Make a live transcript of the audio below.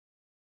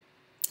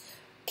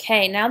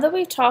Okay, now that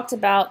we've talked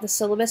about the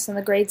syllabus and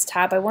the grades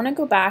tab, I want to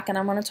go back and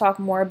I want to talk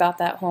more about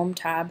that home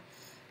tab.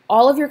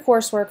 All of your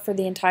coursework for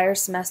the entire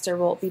semester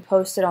will be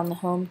posted on the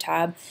home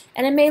tab,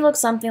 and it may look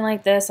something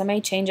like this. I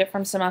may change it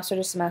from semester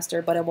to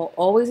semester, but it will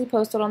always be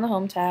posted on the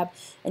home tab,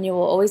 and you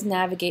will always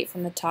navigate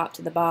from the top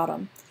to the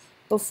bottom.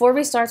 Before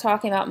we start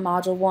talking about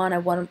Module 1, I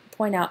want to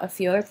point out a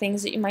few other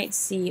things that you might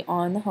see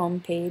on the home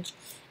page,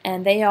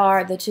 and they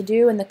are the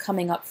to-do and the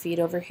coming up feed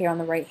over here on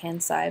the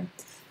right-hand side.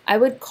 I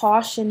would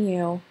caution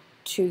you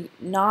to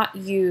not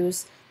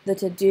use the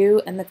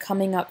to-do and the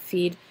coming up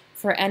feed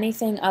for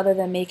anything other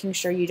than making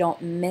sure you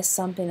don't miss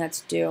something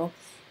that's due.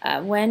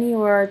 When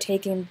you are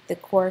taking the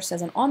course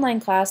as an online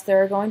class,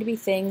 there are going to be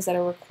things that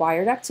are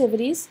required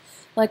activities,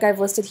 like I've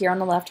listed here on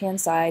the left-hand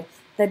side,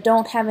 that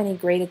don't have any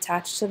grade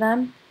attached to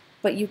them,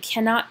 but you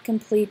cannot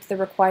complete the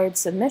required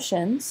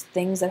submissions,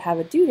 things that have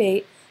a due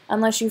date,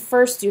 unless you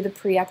first do the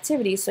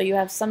pre-activity so you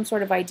have some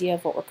sort of idea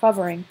of what we're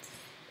covering.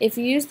 If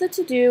you use the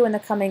to-do and the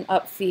coming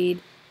up feed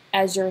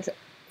as your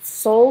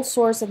sole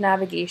source of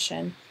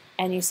navigation,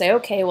 and you say,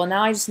 okay, well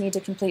now I just need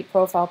to complete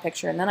profile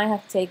picture, and then I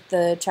have to take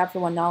the Chapter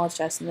 1 knowledge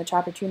test and the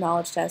Chapter 2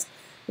 knowledge test,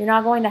 you're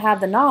not going to have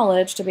the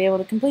knowledge to be able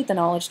to complete the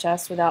knowledge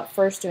test without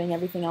first doing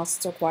everything else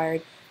that's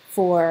required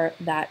for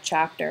that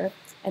chapter.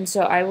 And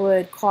so I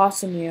would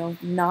caution you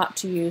not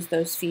to use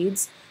those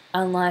feeds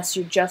unless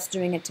you're just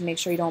doing it to make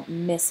sure you don't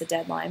miss a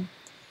deadline.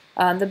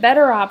 The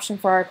better option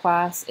for our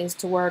class is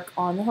to work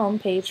on the home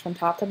page from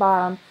top to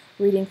bottom,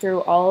 reading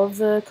through all of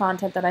the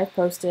content that I've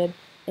posted.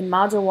 In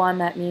Module 1,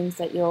 that means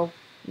that you'll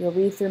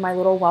read through my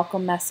little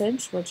welcome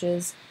message, which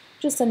is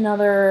just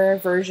another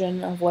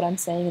version of what I'm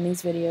saying in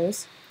these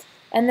videos.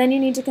 And then you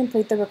need to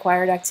complete the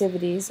required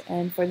activities,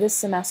 and for this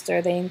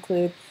semester they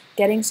include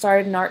getting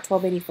started in Art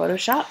 1280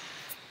 Photoshop.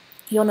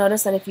 You'll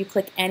notice that if you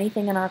click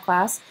anything in our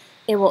class,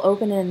 it will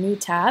open in a new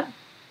tab.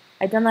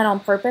 I've done that on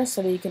purpose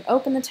so that you can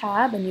open the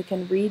tab and you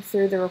can read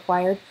through the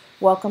required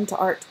Welcome to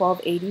Art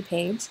 1280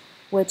 page,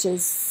 which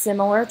is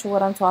similar to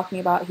what I'm talking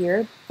about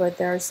here, but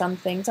there are some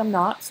things I'm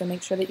not, so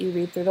make sure that you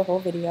read through the whole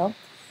video.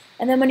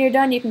 And then when you're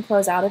done, you can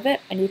close out of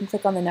it and you can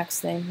click on the next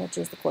thing, which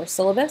is the course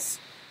syllabus,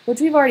 which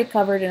we've already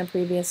covered in a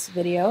previous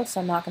video, so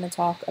I'm not going to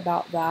talk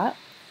about that.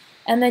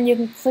 And then you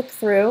can click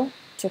through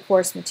to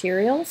course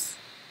materials,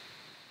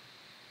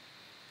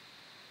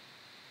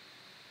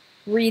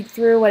 read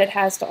through what it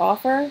has to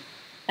offer,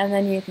 and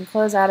then you can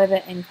close out of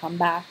it and come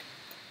back.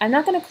 I'm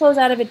not going to close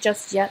out of it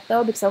just yet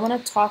though, because I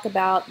want to talk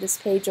about this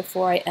page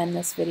before I end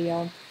this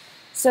video.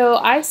 So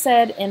I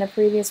said in a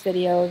previous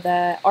video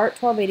that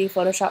Art 1280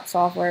 Photoshop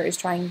software is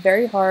trying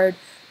very hard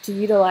to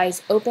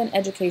utilize open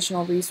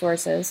educational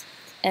resources,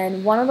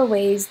 and one of the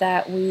ways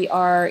that we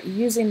are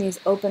using these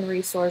open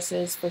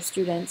resources for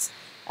students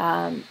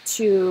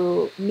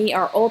to meet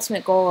our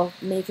ultimate goal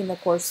of making the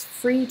course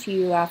free to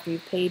you after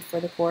you've paid for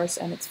the course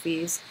and its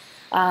fees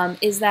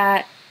is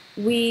that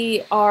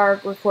we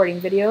are recording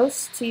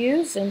videos to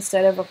use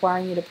instead of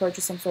requiring you to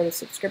purchase some sort of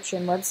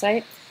subscription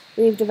website.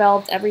 We've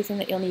developed everything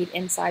that you'll need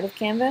inside of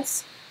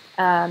Canvas.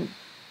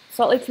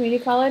 Salt Lake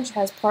Community College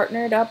has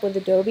partnered up with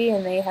Adobe,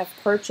 and they have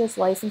purchased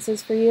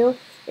licenses for you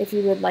if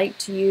you would like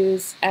to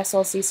use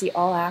SLCC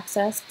All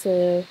Access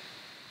to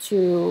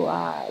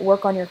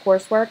work on your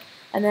coursework.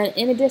 And then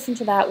in addition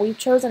to that, we've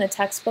chosen a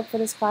textbook for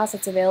this class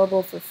that's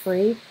available for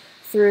free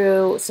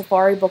through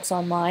Safari Books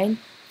Online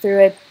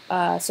through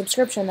a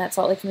subscription that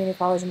Salt Lake Community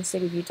College in the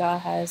state of Utah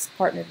has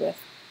partnered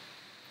with.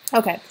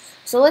 Okay,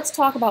 so let's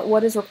talk about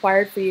what is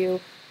required for you,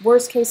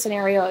 worst case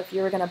scenario, if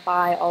you were going to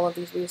buy all of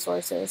these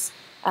resources.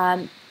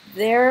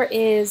 There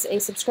is a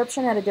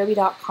subscription at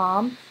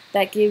adobe.com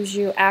that gives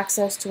you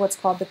access to what's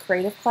called the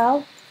Creative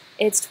Cloud.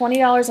 It's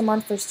 $20 a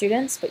month for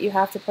students, but you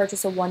have to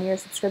purchase a one-year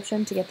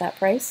subscription to get that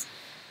price.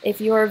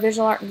 If you're a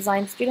visual art and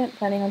design student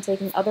planning on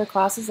taking other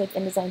classes like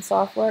InDesign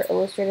software,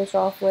 Illustrator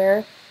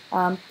software,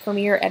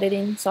 Premiere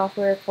editing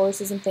software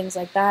courses and things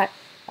like that,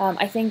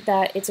 I think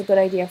that it's a good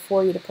idea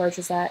for you to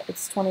purchase that.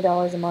 It's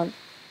 $20 a month,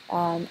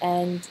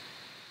 and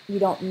you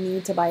don't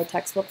need to buy a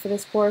textbook for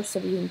this course, so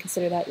you can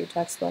consider that your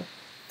textbook.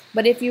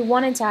 But if you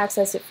wanted to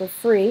access it for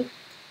free,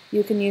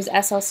 you can use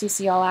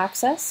SLCC All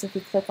Access. If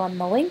you click on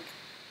the link,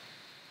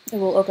 it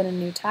will open a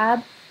new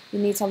tab. You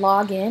need to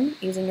log in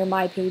using your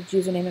MyPage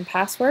username and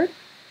password,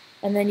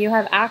 and then you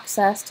have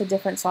access to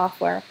different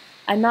software.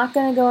 I'm not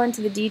going to go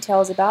into the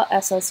details about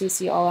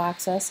SLCC All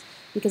Access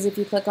because if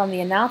you click on the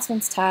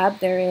Announcements tab,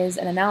 there is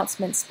an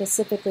announcement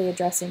specifically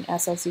addressing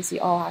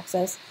SLCC All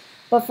Access.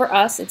 But for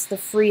us, it's the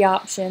free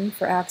option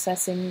for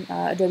accessing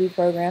Adobe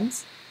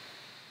programs.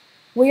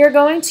 We are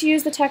going to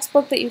use the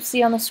textbook that you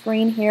see on the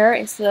screen here.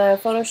 It's the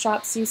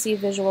Photoshop CC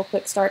Visual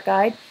Quick Start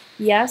Guide.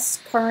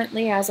 Yes,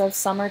 currently, as of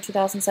summer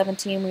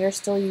 2017, we are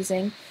still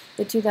using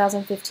the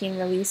 2015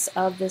 release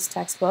of this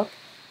textbook.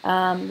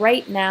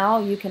 Right now,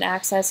 you can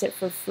access it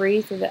for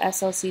free through the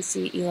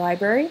SLCC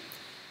eLibrary.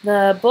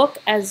 The book,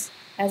 as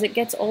it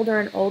gets older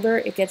and older,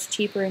 it gets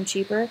cheaper and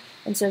cheaper.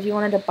 And so if you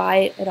wanted to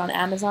buy it on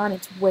Amazon,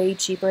 it's way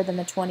cheaper than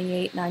the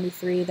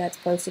 $28.93 that's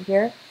posted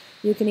here.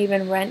 You can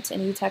even rent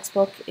an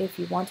e-textbook if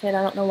you wanted.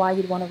 I don't know why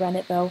you'd want to rent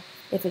it though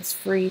if it's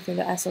free through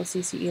the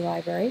SLCC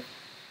e-library.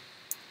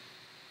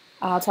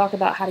 I'll talk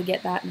about how to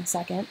get that in a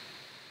second.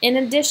 In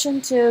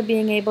addition to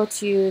being able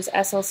to use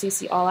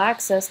SLCC All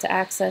Access to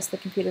access the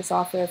computer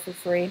software for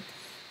free,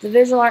 the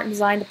Visual Art and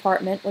Design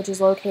Department, which is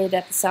located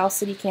at the South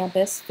City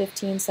campus,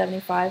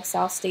 1575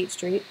 South State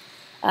Street,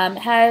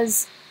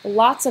 has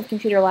lots of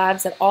computer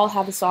labs that all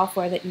have the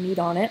software that you need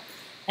on it.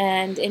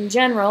 And in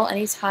general,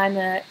 anytime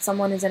that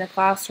someone is in a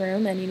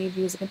classroom and you need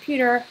to use a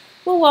computer,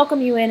 we'll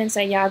welcome you in and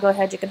say, yeah, go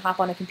ahead, you can hop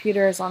on a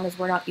computer as long as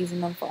we're not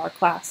using them for our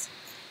class.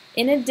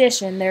 In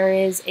addition, there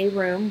is a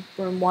room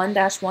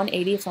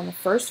 1-180. It's on the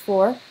first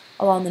floor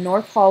along the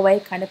north hallway,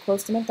 kind of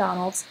close to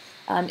McDonald's.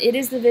 It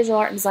is the Visual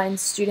Art and Design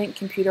student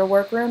computer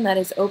workroom that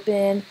is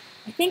open,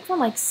 I think, from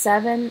like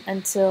 7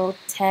 until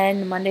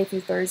 10 Monday through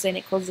Thursday, and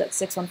it closes at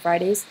 6 on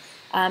Fridays.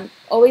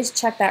 Always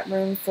check that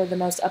room for the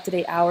most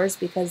up-to-date hours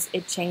because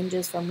it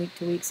changes from week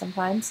to week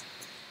sometimes.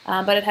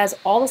 But it has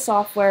all the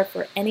software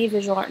for any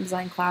visual art and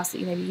design class that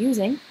you may be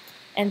using.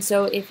 And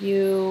so if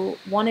you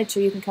wanted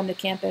to, you can come to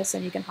campus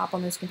and you can hop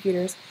on those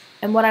computers.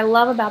 And what I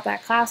love about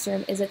that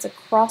classroom is it's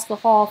across the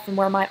hall from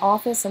where my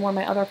office and where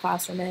my other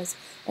classroom is.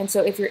 And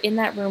so if you're in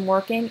that room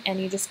working and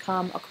you just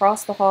come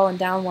across the hall and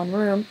down one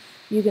room,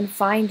 you can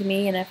find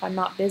me, and if I'm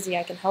not busy,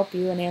 I can help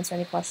you and answer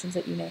any questions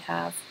that you may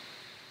have.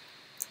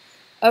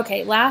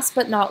 Okay, last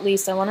but not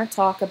least, I want to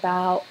talk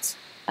about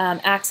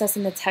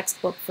accessing the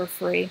textbook for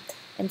free.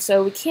 And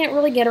so we can't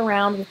really get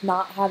around with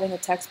not having a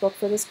textbook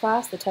for this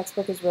class. The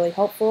textbook is really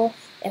helpful.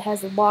 It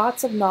has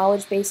lots of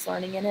knowledge-based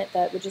learning in it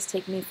that would just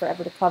take me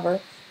forever to cover.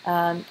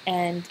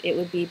 And it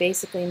would be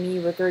basically me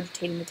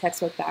regurgitating the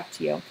textbook back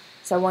to you.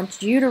 So I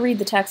want you to read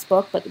the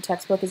textbook, but the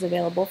textbook is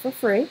available for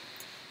free.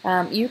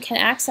 You can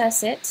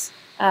access it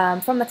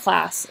from the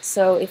class.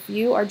 So if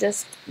you are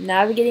just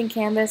navigating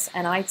Canvas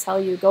and I tell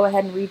you go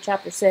ahead and read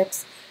chapter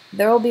 6,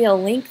 there will be a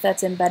link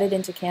that's embedded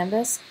into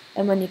Canvas,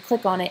 and when you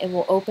click on it, it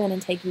will open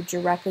and take you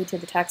directly to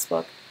the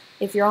textbook.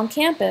 If you're on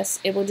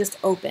campus, it will just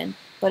open,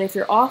 but if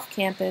you're off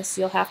campus,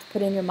 you'll have to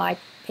put in your My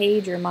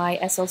Page or My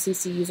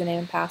SLCC username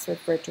and password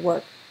for it to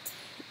work.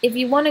 If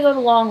you want to go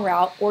the long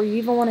route, or you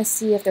even want to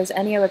see if there's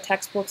any other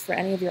textbooks for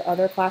any of your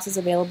other classes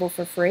available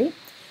for free,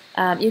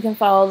 you can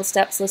follow the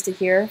steps listed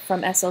here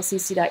from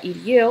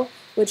slcc.edu,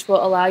 which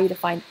will allow you to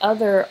find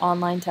other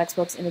online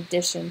textbooks in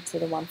addition to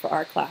the one for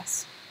our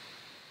class.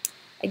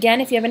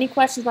 Again, if you have any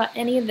questions about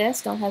any of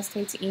this, don't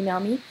hesitate to email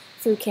me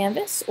through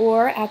Canvas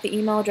or at the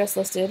email address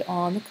listed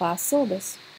on the class syllabus.